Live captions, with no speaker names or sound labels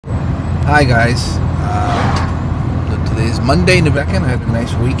Hi guys, today's Monday in the weekend. I had a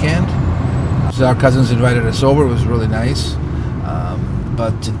nice weekend. So our cousins invited us over. It was really nice.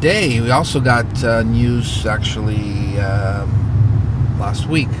 But today we also got news actually last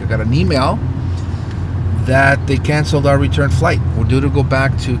week. I got an email that they canceled our return flight. We're due to go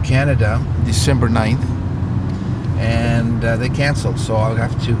back to Canada December 9th, and they canceled. So I'll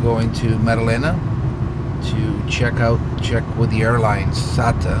have to go into Madalena to check with the airlines,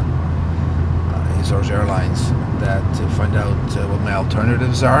 SATA, Azores Airlines, to find out what my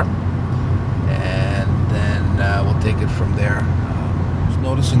alternatives are, and then we'll take it from there. I was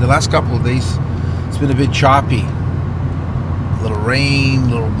noticing the last couple of days it's been a bit choppy, a little rain,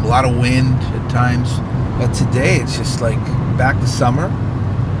 a lot of wind at times, but today it's just like back to summer.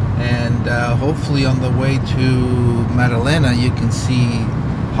 And hopefully on the way to Madalena you can see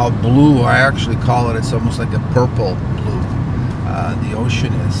how blue, I actually call it, it's almost like a purple blue, the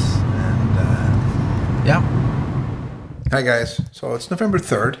ocean is. And yeah. Hi guys, so it's November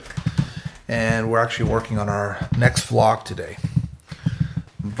 3rd and we're actually working on our next vlog today.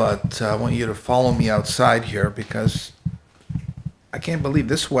 But I want you to follow me outside here because I can't believe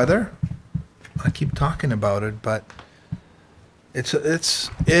this weather. I keep talking about it, but it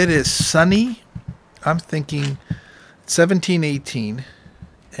is sunny. I'm thinking 17, 18,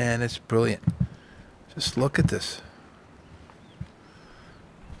 and it's brilliant. Just look at this.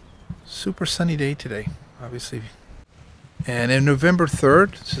 Super sunny day today, obviously. And in November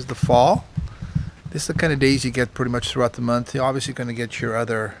 3rd, this is the fall. This is the kind of days you get pretty much throughout the month. You're obviously going to get your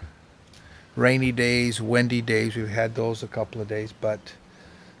other rainy days, windy days. We've had those a couple of days, but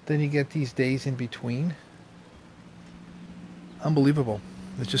then you get these days in between. Unbelievable.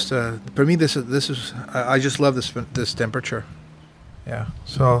 It's just for me this is I just love this temperature. Yeah.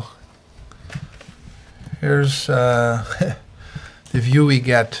 So here's the view we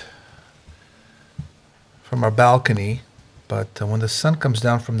get from our balcony, but when the sun comes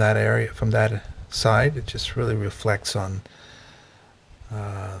down from that area, from that side, it just really reflects on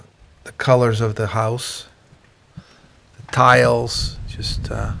the colors of the house, the tiles.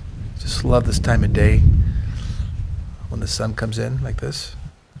 Just love this time of day. When the sun comes in like this,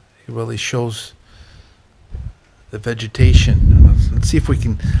 it really shows the vegetation. Let's see if we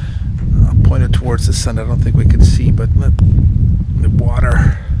can point it towards the sun. I don't think we can see, but the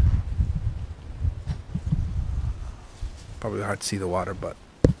water. Probably hard to see the water, but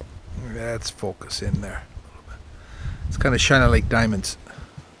let's focus in there a little bit. It's kind of shining like diamonds.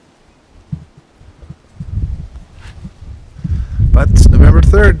 But it's November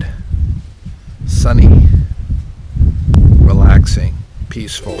 3rd. Sunny. Relaxing,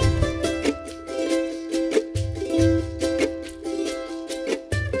 peaceful.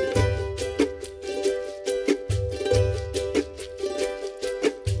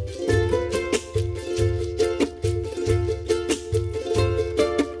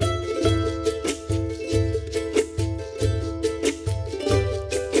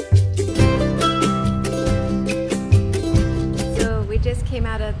 So we just came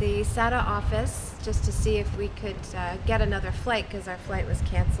out of the SATA office just to see if we could get another flight, because our flight was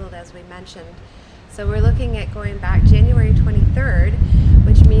canceled, as we mentioned. So we're looking at going back January 23rd,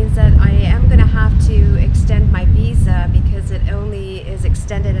 which means that I am going to have to extend my visa because it only is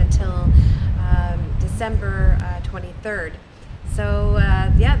extended until December 23rd. So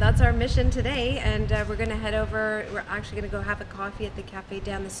yeah, that's our mission today, and we're going to head over. We're actually going to go have a coffee at the cafe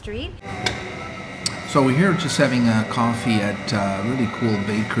down the street. So we're here just having a coffee at a really cool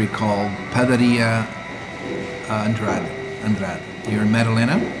bakery called Padaria Andrade here in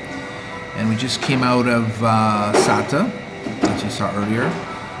Madalena. And we just came out of SATA, as you saw earlier.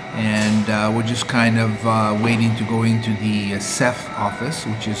 And we're just kind of waiting to go into the SEF office,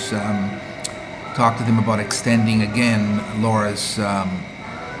 which is talk to them about extending again Laura's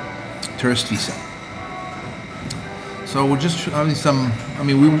tourist visa. So we're just having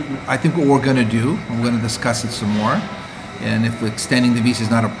I think what we're going to do, we're going to discuss it some more. And if extending the visa is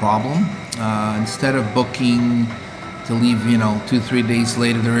not a problem, instead of booking to leave, 2-3 days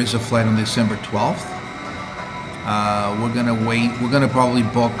later, there is a flight on December 12th. We're going to wait. We're going to probably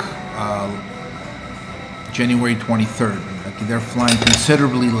book January 23rd. Like, they're flying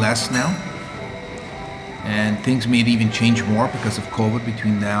considerably less now. And things may even change more because of COVID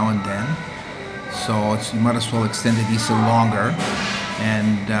between now and then. So you might as well extend the visa longer,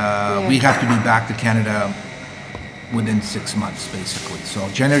 and we have to be back to Canada within 6 months, basically. So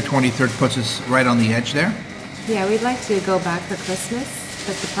January 23rd puts us right on the edge there. Yeah, we'd like to go back for Christmas,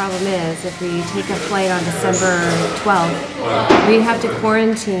 but the problem is if we take a flight on December 12th, we have to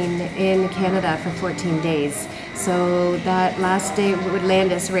quarantine in Canada for 14 days. So that last day would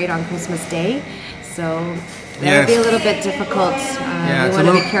land us right on Christmas Day. So that would be a little bit difficult. We want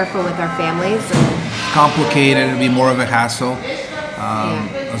to be careful with our families. Complicated, it'd be more of a hassle.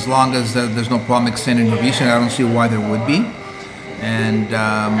 As long as there's no problem extending the visa, I don't see why there would be. And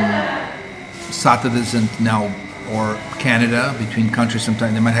SATA doesn't now, or Canada, between countries,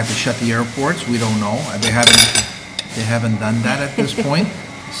 sometimes they might have to shut the airports. We don't know. They haven't done that at this point.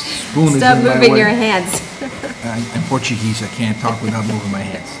 Spoon Stop moving your hands. I'm Portuguese. I can't talk without moving my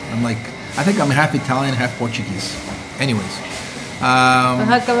hands. I think I'm half Italian, half Portuguese. Anyways.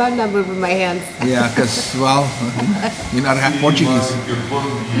 How come I'm not moving my hands? Yeah, because, well, you're not half Portuguese.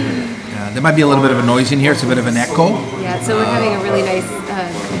 There might be a little bit of a noise in here. It's a bit of an echo. Yeah, so we're having a really nice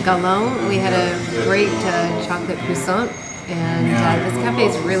galon. We had a great chocolate croissant, and this cafe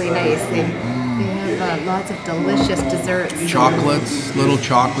is really nice. They have lots of delicious desserts. Chocolates, little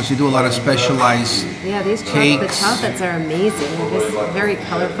chocolates. You do a lot of specialized these cakes. The chocolates are amazing. They're just very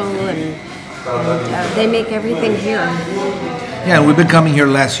colorful, and they make everything here. Yeah, and we've been coming here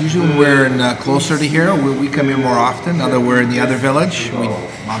less. Usually when we're closer to here, we come here more often. Now that we're in the other village, we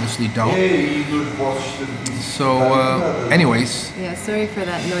obviously don't. So, anyways. Yeah, sorry for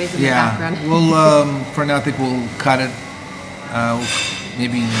that noise in the background. We'll, for now, I think we'll cut it.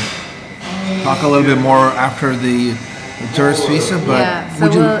 Maybe talk a little bit more after the tourist visa, but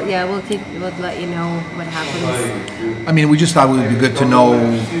we'll let you know what happens. I mean, we just thought it would be good to know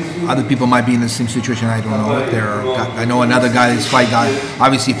other people might be in the same situation. I don't know if I know another guy, this flight guy.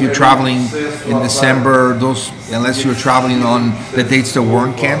 Obviously, if you're traveling in December, unless you're traveling on the dates that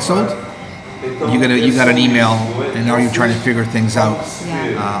weren't canceled, you got an email, and now you're trying to figure things out.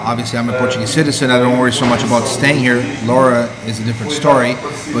 Obviously, I'm a Portuguese citizen. I don't worry so much about staying here. Laura is a different story,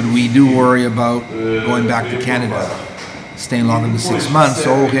 but we do worry about going back to Canada, staying longer than 6 months.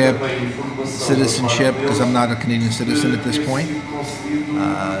 So citizenship, because I'm not a Canadian citizen at this point.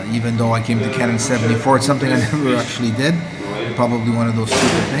 Even though I came to Canada in '74, it's something I never actually did. Probably one of those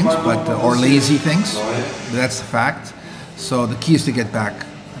stupid things, or lazy things. But that's the fact. So the key is to get back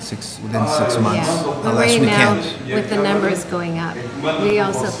within 6 months, unless we can't. With the numbers going up, we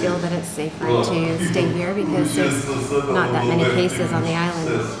also feel that it's safer to stay here because there's not that many cases on the island.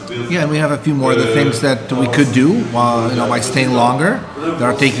 Yeah, and we have a few more of the things that we could do by staying longer.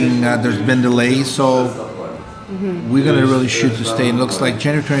 There's been delays, so we're going to really shoot to stay. It looks like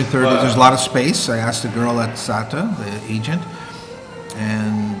January 23rd, there's a lot of space. I asked the girl at SATA, the agent,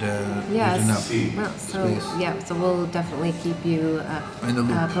 and there's enough space. So we'll definitely keep you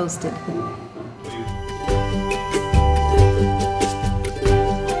posted.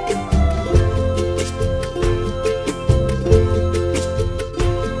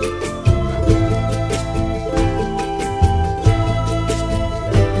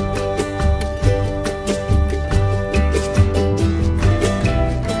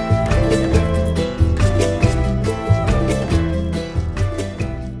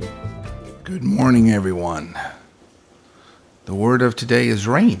 Good morning, everyone. The word of today is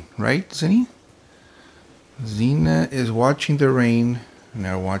rain, right, Zinni? Zina is watching the rain, and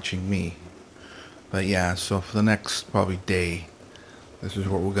they're watching me. But yeah, so for the next probably day, this is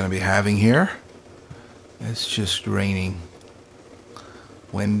what we're going to be having here. It's just raining.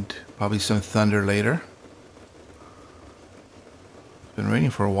 Wind, probably some thunder later. It's been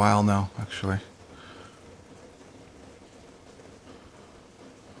raining for a while now, actually.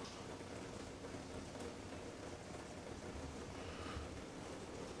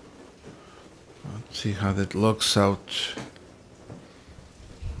 Let's see how that looks out.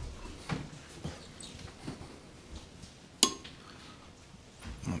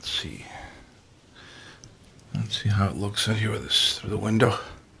 Let's see how it looks out here with this through the window.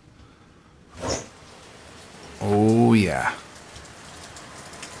 Oh yeah,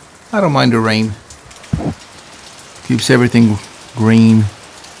 I don't mind the rain. Keeps everything green.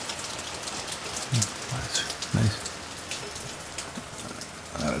 That's nice.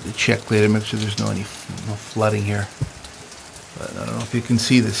 To check later, make sure there's no flooding here. But I don't know if you can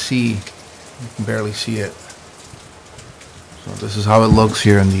see the sea. You can barely see it. So this is how it looks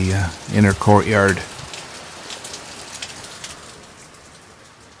here in the inner courtyard.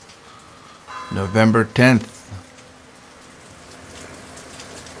 November 10th.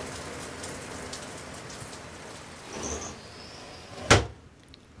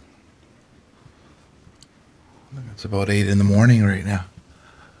 I think it's about 8 in the morning right now.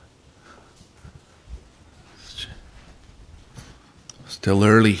 Still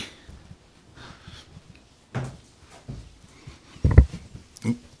early.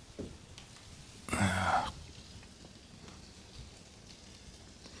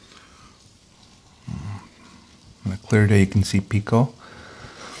 clear day, you can see Pico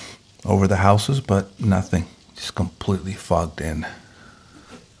over the houses, but nothing. Just completely fogged in.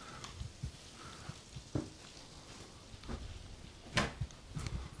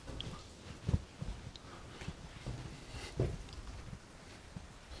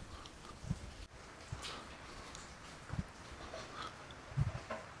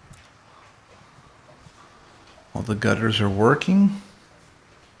 All the gutters are working.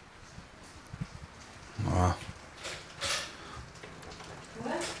 Wow.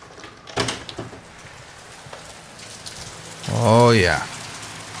 Oh yeah.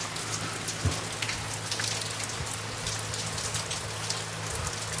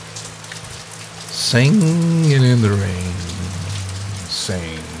 Singing in the rain,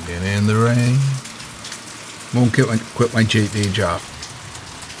 singing in the rain. Won't quit my day job.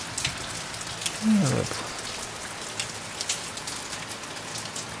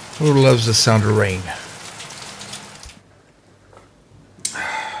 Who loves the sound of rain?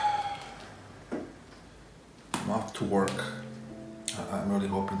 I'm off to work. I'm really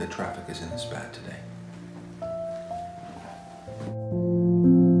hoping the traffic isn't as bad today.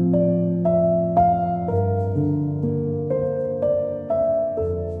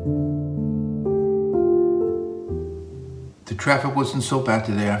 The traffic wasn't so bad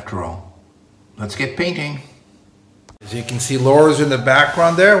today after all. Let's get painting. As you can see, Laura's in the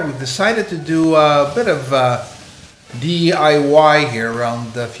background there. We've decided to do a bit of DIY here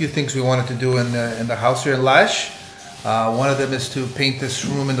around a few things we wanted to do in the house here in Lajes. One of them is to paint this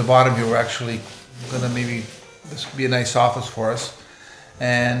room in the bottom here. We're actually gonna this could be a nice office for us.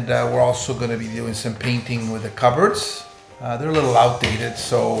 And we're also gonna be doing some painting with the cupboards. They're a little outdated,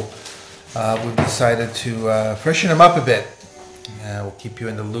 so we've decided to freshen them up a bit. We'll keep you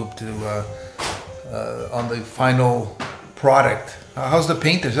in the loop on the final product. How's the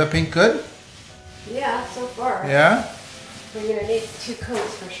paint? Is that paint good? Yeah, so far. Yeah? We're gonna need 2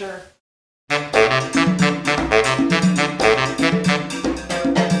 coats for sure.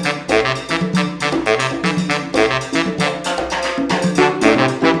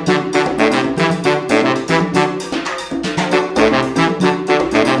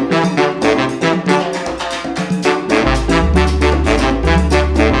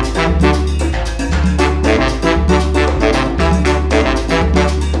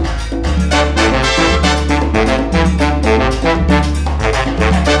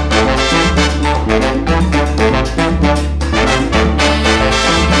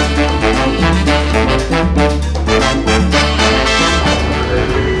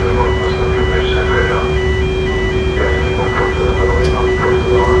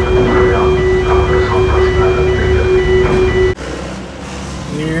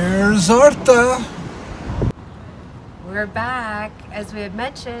 Horta. We're back. As we had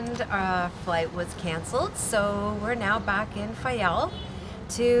mentioned, our flight was canceled, so we're now back in Faial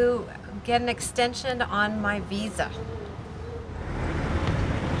to get an extension on my visa.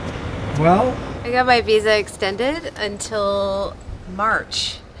 Well, I got my visa extended until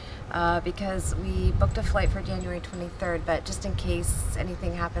March because we booked a flight for January 23rd, but just in case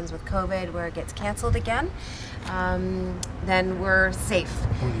anything happens with COVID where it gets canceled again, then we're safe.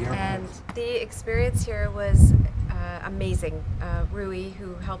 And the experience here was amazing. Rui,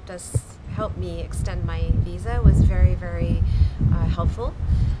 who helped me extend my visa, was very, very helpful.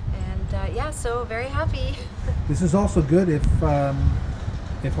 And yeah, so very happy. This is also good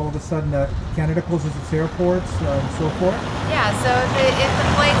if all of a sudden Canada closes its airports and so forth. Yeah, so if the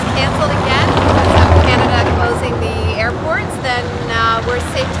flight's canceled again because of Canada closing the airports, then we're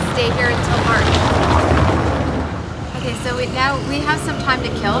safe to stay here until March. Okay, so now we have some time to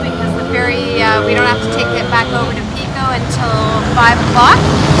kill because the ferry, we don't have to take it back over to Pico until 5 o'clock.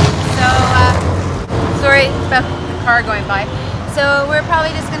 So, sorry about the car going by. So we're probably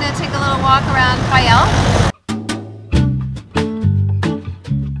just going to take a little walk around Faial.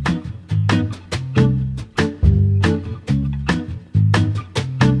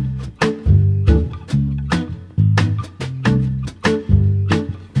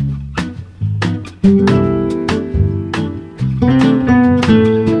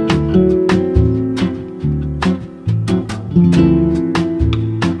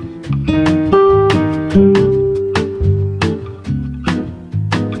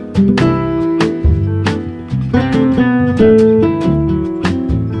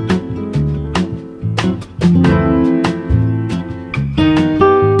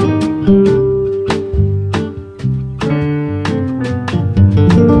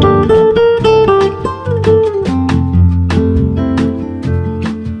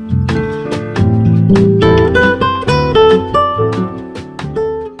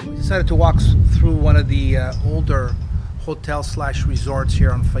 hotel/resorts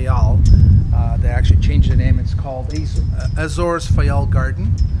here on Faial. They actually changed the name. It's called Azores Faial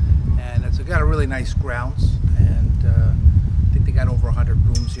Garden, and it's got a really nice grounds, and I think they got over 100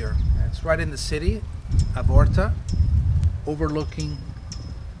 rooms here. And it's right in the city of Horta, overlooking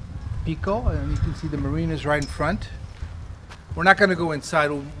Pico, and you can see the marinas right in front. We're not going to go inside.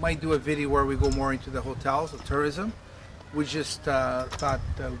 We might do a video where we go more into the hotels, the tourism. We just thought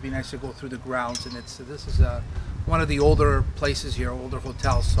it would be nice to go through the grounds, and this is one of the older places here, older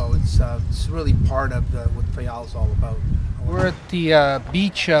hotels, so it's really part of what Faial is all about. We're at the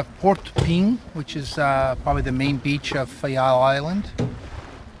beach of Porto Pim, which is probably the main beach of Faial Island.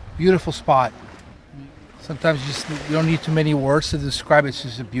 Beautiful spot. Sometimes you don't need too many words to describe it. It's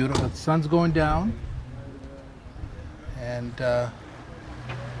just beautiful. The sun's going down, and yeah,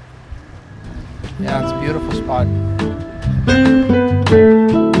 it's a beautiful spot.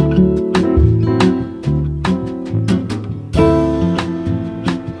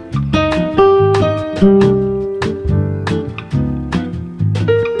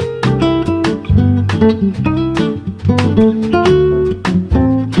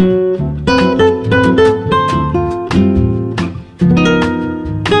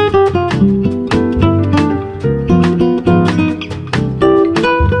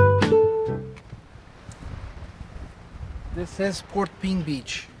 This is Porto Pim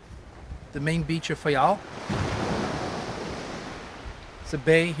Beach, the main beach of Faial. It's a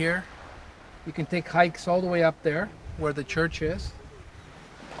bay here. You can take hikes all the way up there where the church is.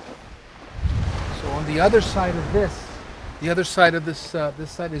 So on the other side of this,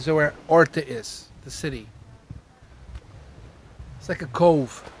 this side is where Horta is, the city. It's like a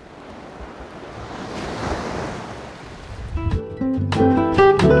cove.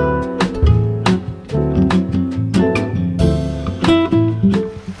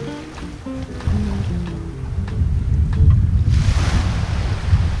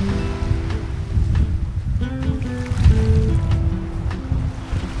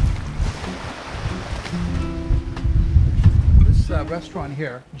 Restaurant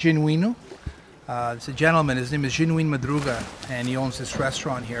here, Genuino. It's a gentleman, his name is Genuino Madruga, and he owns this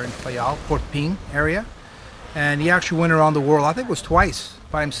restaurant here in Faial, Porto Pim area. And he actually went around the world, I think it was twice,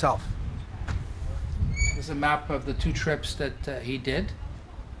 by himself. This is a map of the 2 trips that he did.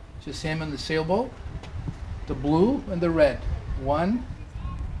 Just him and the sailboat, the blue and the red. One,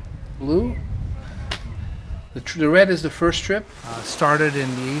 blue. The red is the first trip, started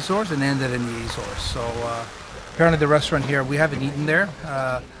in the Azores and ended in the Azores. So apparently the restaurant here, we haven't eaten there.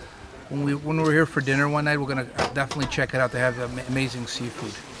 When we were here for dinner one night, we're going to definitely check it out. They have amazing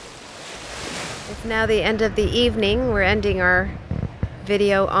seafood. It's now the end of the evening. We're ending our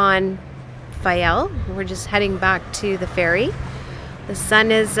video on Faial. We're just heading back to the ferry. The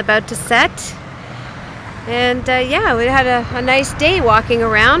sun is about to set. And yeah, we had a nice day walking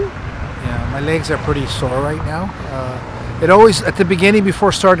around. Yeah, my legs are pretty sore right now. It always, at the beginning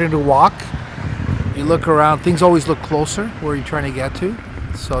before starting to walk, you look around, things always look closer where you're trying to get to.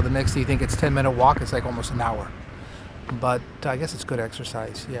 So the next thing you think it's 10-minute walk, it's like almost an hour. But I guess it's good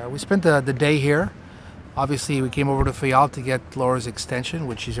exercise. Yeah, we spent the day here. Obviously, we came over to Faial to get Laura's extension,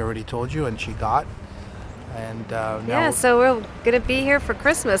 which she's already told you, and she got. And now yeah, so we're gonna be here for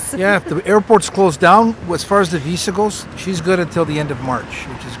Christmas. Yeah, if the airport's closed down, as far as the visa goes, she's good until the end of March,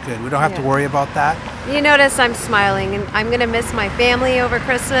 which is good. We don't have to worry about that. You notice I'm smiling, and I'm gonna miss my family over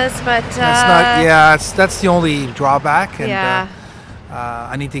Christmas, but that's the only drawback. And, yeah.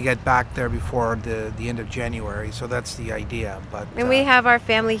 I need to get back there before the end of January, so that's the idea. But and we have our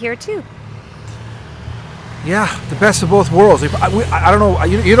family here too. Yeah, the best of both worlds. I don't know.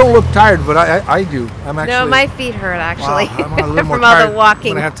 You don't look tired, but I do. I'm actually. No, my feet hurt actually. Wow, I'm a little more from all tired. the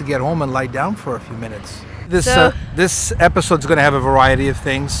walking. I'm gonna have to get home and lie down for a few minutes. This episode's gonna have a variety of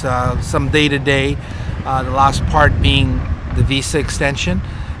things. Some day to day. The last part being the visa extension.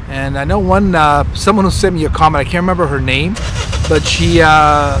 And I know someone who sent me a comment. I can't remember her name, but she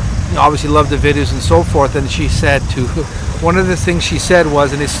obviously loved the videos and so forth. And she said one of the things she said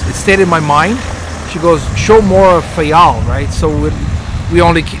was, and it stayed in my mind. She goes, show more of Faial, right? So we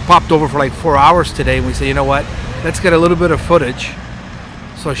only popped over for like 4 hours today. And we said, you know what? Let's get a little bit of footage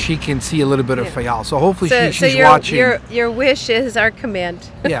so she can see a little bit of Faial. So hopefully she's watching. Your wish is our command.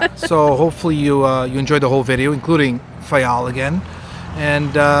 Yeah. So hopefully you enjoyed the whole video, including Faial again.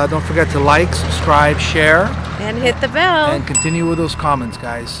 And don't forget to like, subscribe, share. And hit the bell. And continue with those comments,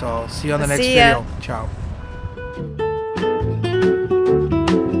 guys. So see you on the next video. Ciao.